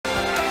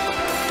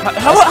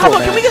How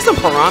about can we get some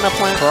Piranha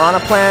Plant? Piranha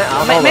Plant? I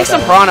don't know make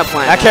some Piranha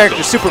Plant. That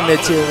character's super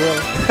mid-tier,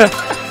 really.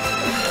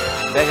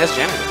 That's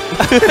generous.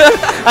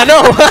 I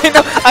know!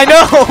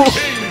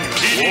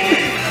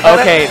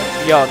 Okay,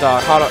 yo,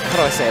 dog, how do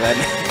I say that?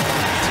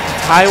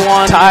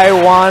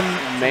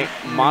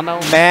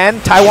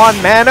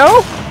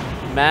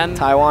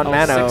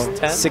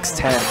 Taiwanman610?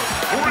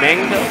 610.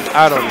 Mango?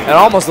 I don't know. It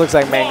almost looks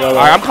like Mango.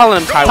 Alright, I'm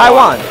calling him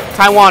Taiwan.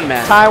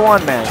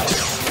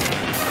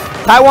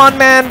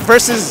 Taiwanman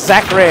versus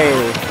Zackray.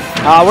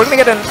 We're going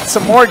to get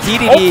some more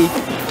Dedede.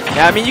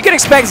 Yeah, I mean, you can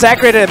expect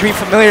Zackray to be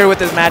familiar with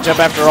this matchup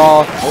after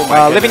all.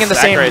 Living in the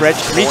same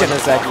region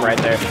as Zackray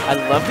right there. I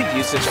love the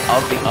usage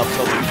of the up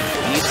tilt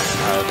beat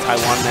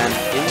Taiwanman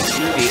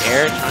into the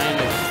air, trying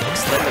to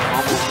extend the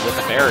combo with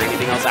the fair or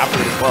anything else after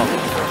it as well.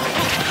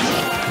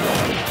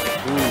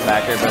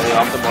 Back air belly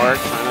off the mark,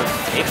 trying to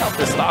take out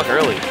this stock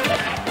early.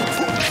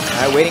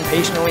 Alright, waiting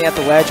patiently at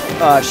the ledge,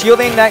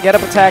 shielding that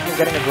get-up attack and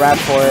getting a grab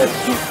for it.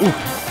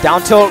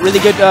 Down tilt, really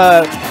good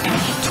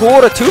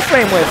tool to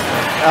two-frame with.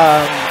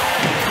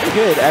 Pretty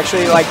good,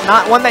 actually. Like,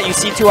 not one that you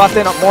see too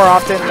often. More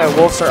often, the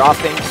Wolves are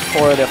opting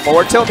for the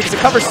forward tilt because it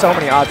covers so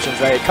many options,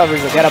 right? It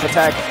covers the get-up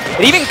attack.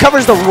 It even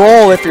covers the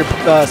roll if you're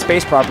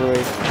spaced properly.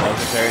 That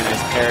was a very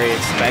nice parry,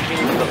 expecting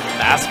the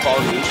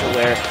fastball neutral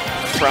there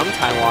from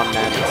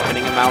Taiwanman,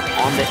 spinning him out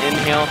on the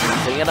inhale.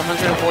 Sitting at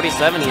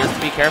 147, he has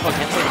to be careful.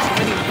 Can't take too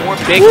many more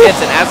big hits,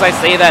 and as I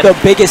say that, the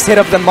biggest hit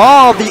of them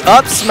all, the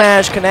up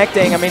smash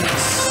connecting. I mean,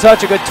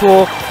 such a good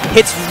tool.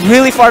 Hits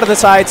really far to the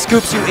side,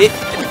 scoops you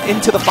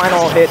into the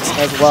final hits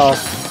as well.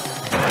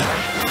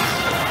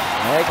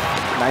 Right.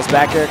 Nice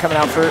back air coming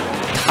out for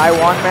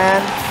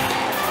Taiwanman.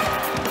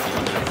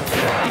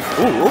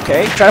 Ooh,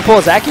 okay. Try to pull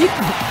a Zacky.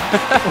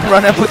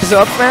 Run up with his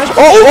up smash.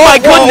 Oh my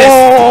goodness!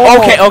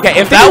 Okay.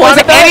 If that was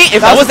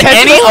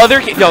any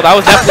other, yo, that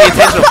was definitely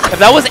intentional. If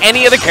that was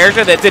any other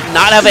character that did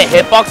not have a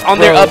hitbox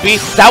on their up B,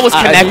 that was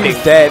connecting.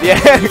 He's dead.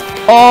 Yeah.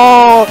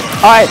 Oh,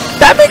 all right.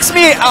 That makes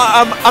me.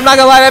 I'm not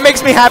gonna lie. That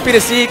makes me happy to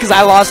see because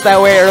I lost that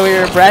way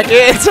earlier in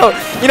bracket. So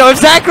you know,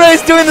 if Zackray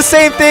is doing the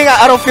same thing,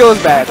 I don't feel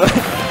as bad.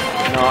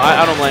 No,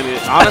 I don't blame you.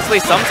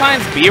 Honestly,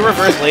 sometimes B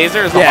reverse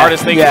laser is the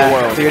hardest thing in the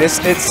world. Dude, it's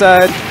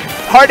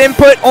hard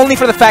input only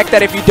for the fact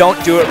that if you don't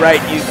do it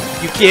right, you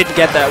can't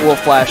get that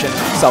wolf flash and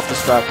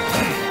self-destruct.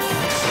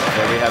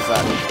 There we have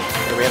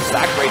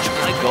Zackray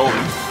trying to go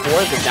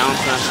for the down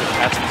smash to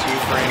catch the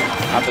two-frame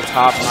at the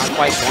top. Not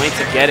quite going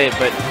to get it,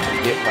 but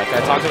like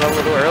I talked about a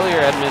little earlier,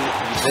 Edmund,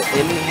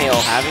 the inhale,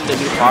 having the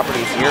new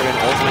properties here in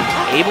Ultimate,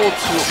 able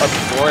to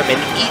absorb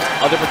and eat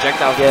other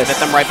projectiles and get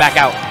them right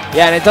back out.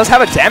 Yeah, and it does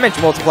have a damage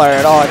multiplier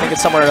at all. I think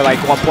it's somewhere to like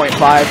 1.5.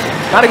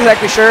 Not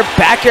exactly sure.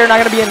 Back air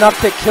not going to be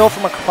enough to kill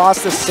from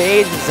across the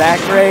stage.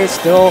 Zackray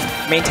still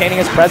maintaining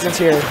his presence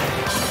here.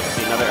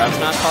 Another up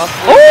smash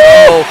possibly.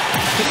 Oh!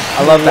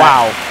 I love that.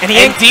 Wow. And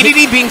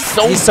Dedede being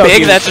so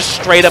big that just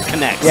straight up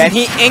connects. Yeah, and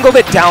he angled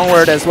it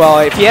downward as well.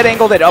 If he had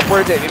angled it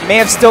upwards, it may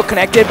have still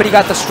connected, but he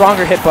got the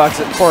stronger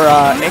hitbox for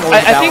angling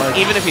it downward. I think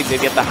even if he did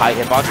get the high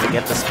hitbox to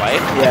get the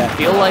spike, I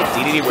feel like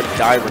Dedede would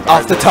die regardless.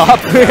 Off the top.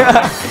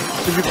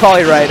 You're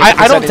probably right.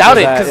 I don't doubt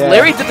it, because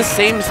Larry did the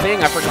same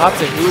thing. I forgot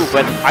to who,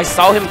 but I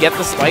saw him get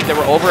the spike. They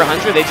were over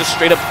 100. They just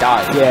straight up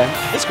died. Yeah,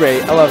 it's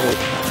great. I love it.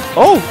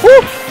 Oh,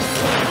 whoo!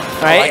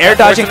 All right, like air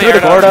dodging through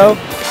the Gordo.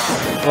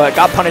 But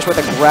got punished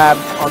with a grab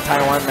on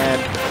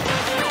Taiwanman.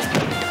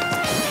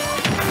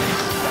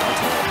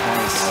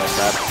 Nice.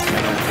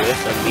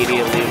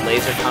 Immediately,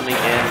 laser coming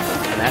in,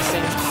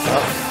 messing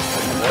up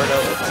Gordo.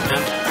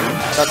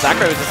 I thought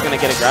Zackray was just going to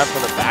get a grab for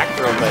the back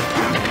throw, but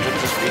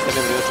just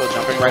resetting neutral,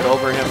 jumping right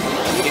over him,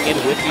 shooting in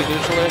with the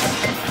neutralist.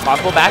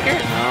 Possible backer?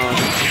 No,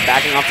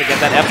 backing off to get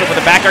that F, but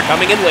the backer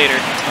coming in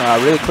later.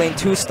 Really clean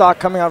two stock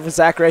coming out for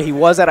Zackray. He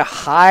was at a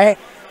high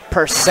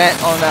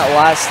percent on that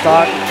last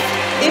stock.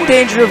 In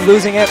danger of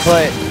losing it,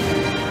 but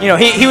you know,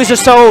 he was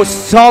just so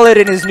solid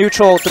in his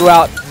neutral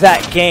throughout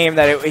that game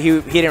that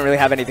he didn't really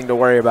have anything to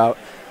worry about.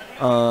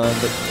 But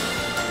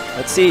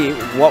let's see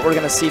what we're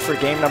gonna see for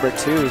game number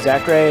 2.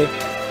 Zackray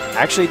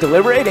actually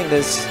deliberating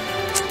this.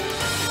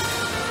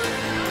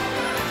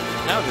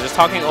 No, they're just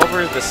talking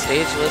over the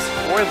stage list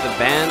for the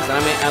bands, and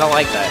I mean, I don't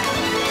like that.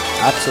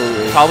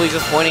 Absolutely. Probably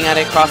just pointing at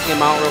it, crossing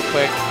them out real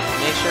quick.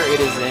 Make sure it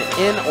is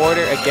in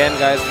order. Again,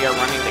 guys, we are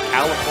running the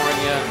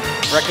California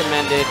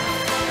recommended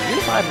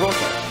Unified World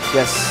Cup.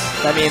 Yes,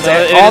 that means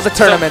all the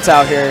tournaments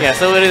out here. Yeah,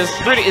 so it's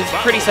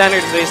pretty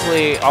standard. It's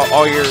basically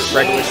all your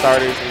regular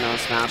starters, you know,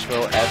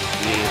 Smashville,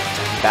 FD,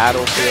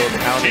 Battlefield,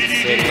 Counter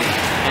City,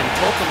 and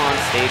Pokemon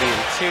Stadium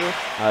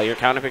 2. Your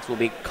counter picks will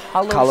be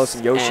Kalos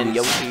and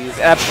Yoshi's.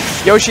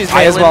 Yoshi's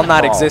may as well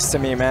not exist to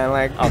me, man.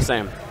 Like, oh,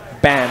 same.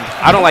 Banned.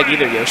 I don't like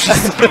either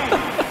Yoshi's.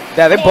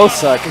 Yeah, they both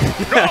suck.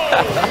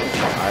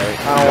 Alright,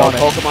 I don't want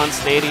Pokemon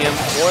Stadium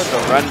for the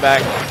run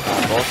back.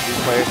 Both of these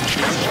players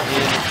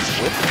in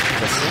with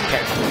the same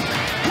character.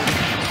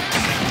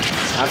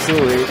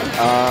 Absolutely.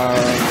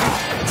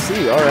 Let's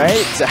see.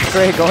 Alright,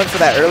 Zackray going for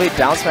that early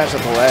down smash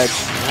at the ledge.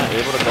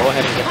 Yeah, able to go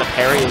ahead and get the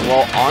parry as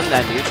well on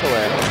that neutral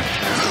air.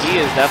 He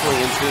is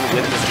definitely in tune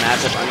with this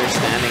matchup,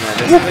 understanding that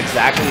this is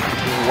exactly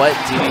what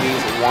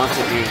DDDs want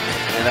to do.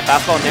 And the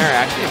fastball and air are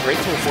actually a great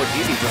tool for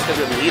DD just because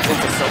it leads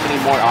into so many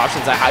more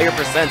options. At higher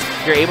percents,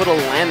 you're able to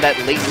land that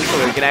late neutral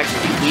that can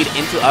actually lead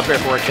into up air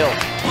for a kill.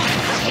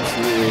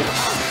 Absolutely.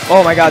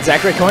 Oh my god,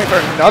 Zackray going for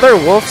another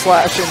wolf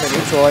slash in the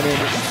neutral. I mean,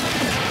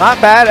 not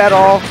bad at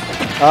all.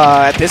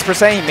 At this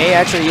percent, he may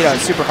actually eat a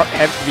super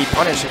heavy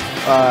punish if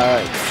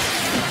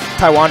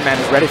Taiwanman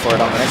is ready for it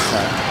on the next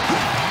time.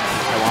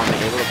 Taiwanman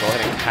able to go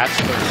ahead and catch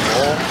the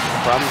roll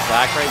from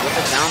Zackray with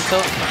the down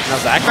tilt. Now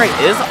Zackray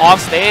is off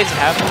stage,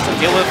 having to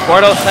deal with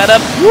Gordo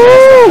setup.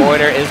 Woo!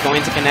 Border is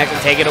going to connect and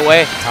take it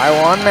away.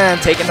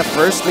 Taiwanman taking the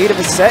first lead of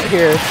his set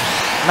here.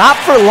 Not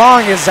for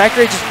long as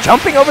Zackray just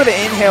jumping over the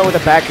inhale with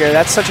a back air.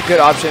 That's such a good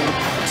option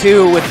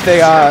too, with the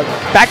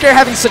back air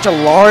having such a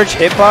large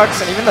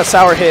hitbox, and even the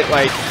sour hit,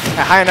 like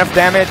at high enough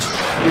damage,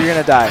 you're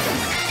gonna die.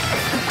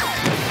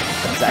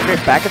 Zackray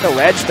back at the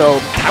ledge though.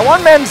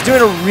 Taiwanman's doing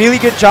a really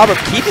good job of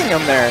keeping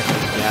him there.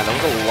 Yeah, there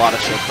was a lot of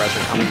shield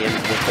pressure coming in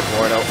with the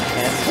Gordo.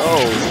 And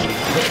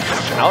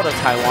out of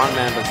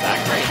Taiwanman, but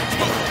Zackray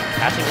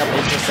catching up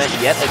into set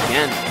yet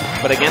again.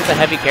 But against a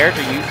heavy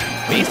character, you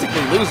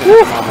basically lose in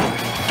this moment.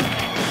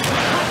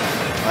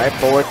 Alright,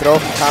 forward throw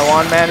from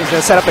Taiwanman. He's going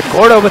to set up the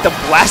Gordo with the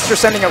blaster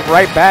sending it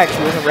right back.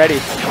 He wasn't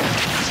ready.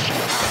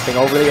 Stepping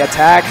over the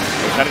attack.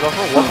 He's trying to go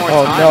for one more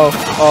time. No.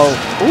 Oh,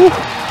 ooh.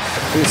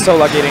 He was so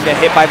lucky he didn't get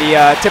hit by the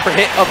tipper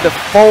hit of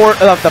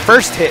the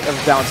first hit of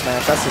down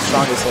smash. That's the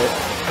strongest hit.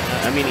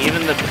 I mean,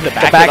 even the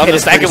back hit of the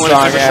second one is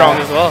super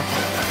strong as well.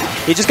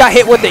 He just got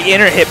hit with the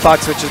inner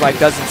hitbox, which is like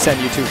doesn't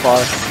send you too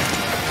far.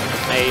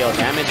 Hey, yo,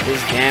 damage is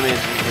damage.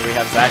 Here we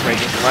have Zackray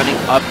just running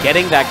up,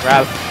 getting that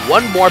grab.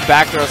 One more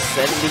back throw,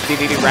 sending this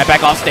DDD right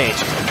back off stage.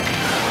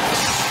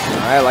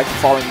 Alright, I like the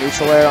falling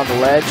neutral air on the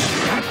ledge.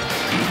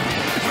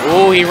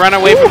 Oh, he ran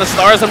away from the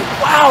stars, and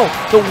wow,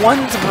 the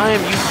one time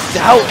you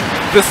doubt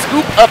the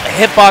scoop up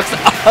hitbox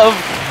of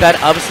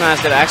that up smash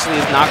that actually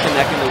is not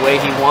connecting the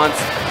way he wants.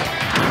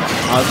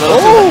 A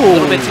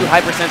little bit too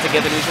high percent to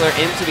get the neutral air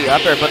into the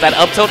upper, but that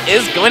up tilt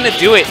is going to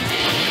do it.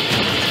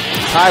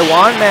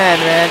 Taiwanman,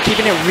 man,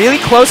 keeping it really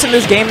close in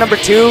this game number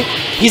 2.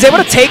 He's able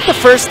to take the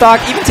first stock,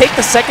 even take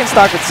the second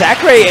stock, with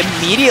Zackray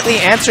immediately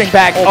answering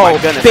back. Oh my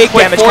goodness. Big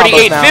damage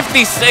combos now.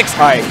 56. All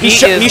right, he's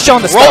showing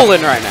the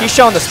rolling stuff right now. He's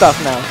showing the stuff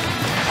now.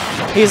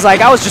 He's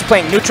like, I was just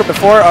playing neutral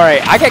before. All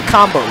right, I get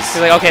combos. He's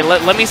like, okay,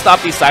 let me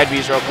stop these side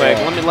Bs real quick.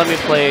 Yeah. Let me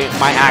play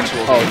my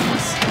actual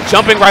games.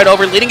 Jumping right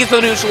over, leading into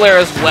the neutral air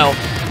as well.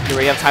 Here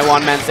we have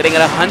Taiwanman sitting at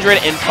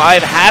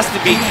 105. Has to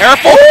be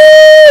careful.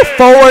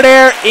 Forward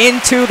air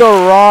into the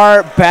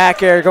raw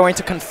back air, going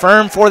to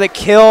confirm for the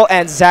kill,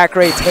 and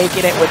Zackray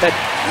taking it with a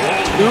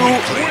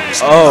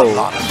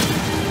 2-0.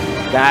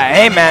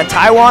 Hey man,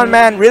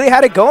 Taiwanman really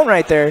had it going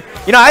right there.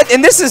 You know,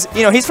 and this is,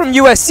 you know, he's from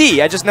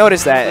USC. I just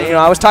noticed that. You know,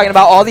 I was talking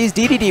about all these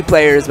DDD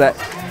players, but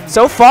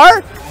so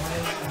far,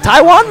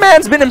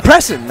 Taiwanman's been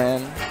impressive,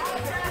 man.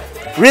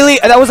 Really,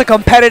 that was a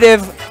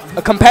competitive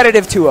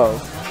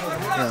 2-0.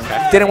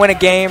 Okay. Didn't win a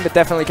game, but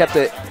definitely kept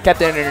it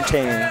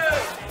entertaining.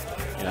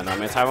 Yeah, no, I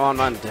mean,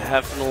 Taiwanman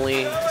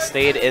definitely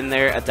stayed in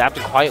there,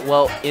 adapted quite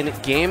well in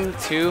game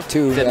 2.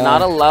 Did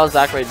not allow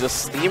Zackray to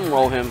just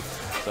steamroll him.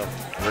 So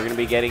we're going to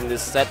be getting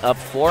this set up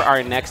for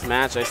our next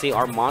match. I see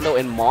Armando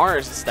and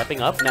Mars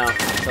stepping up now.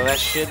 So that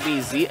should be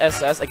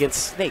ZSS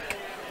against Snake.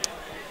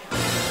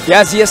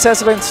 Yeah,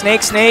 ZSS against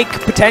Snake,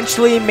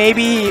 potentially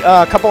maybe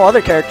a couple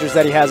other characters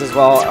that he has as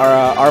well.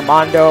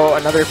 Armando,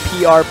 another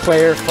PR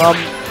player from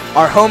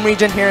our home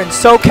region here in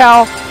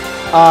SoCal.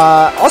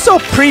 Also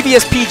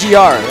previous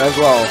PGR as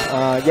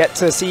well. Yet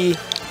to see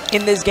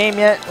in this game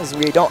yet, as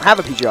we don't have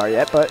a PGR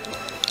yet, but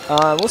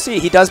we'll see.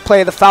 He does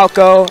play the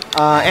Falco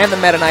and the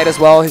Meta Knight as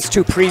well, his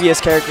 2 previous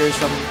characters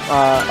from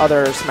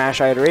other Smash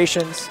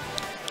iterations.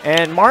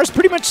 And Mars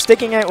pretty much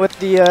sticking it with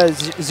the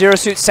Zero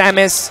Suit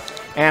Samus,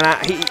 and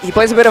he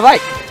plays a bit of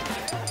Ike.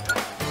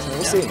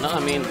 We'll see. No, I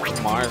mean,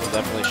 Mars has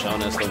definitely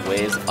shown us the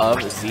ways of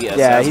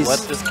ZSS, what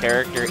this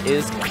character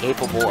is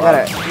capable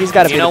of. He's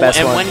got to be the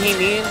best one. And when he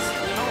needs,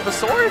 the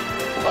sword,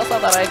 bust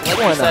out that Ike, like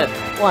you said.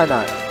 Why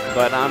not?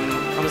 But I'm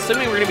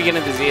assuming we're going to be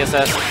getting the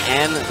ZSS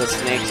and the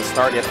Snake to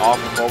start it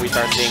off before we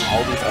start seeing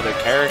all these other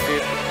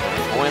characters.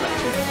 Going to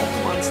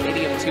Pokemon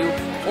Stadium 2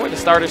 for the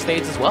starter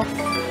stage as well.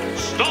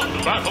 Start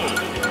the battle.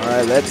 All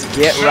right, let's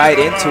get right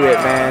into it,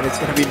 man. It's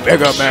going to be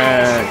Mega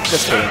Man.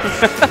 Just kidding.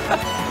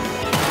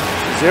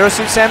 Zero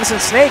Suit Samus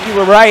and Snake, you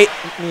were right,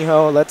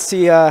 Miho. Let's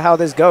see how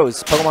this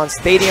goes. Pokemon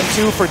Stadium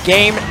 2 for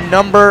game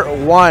number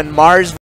 1. Mars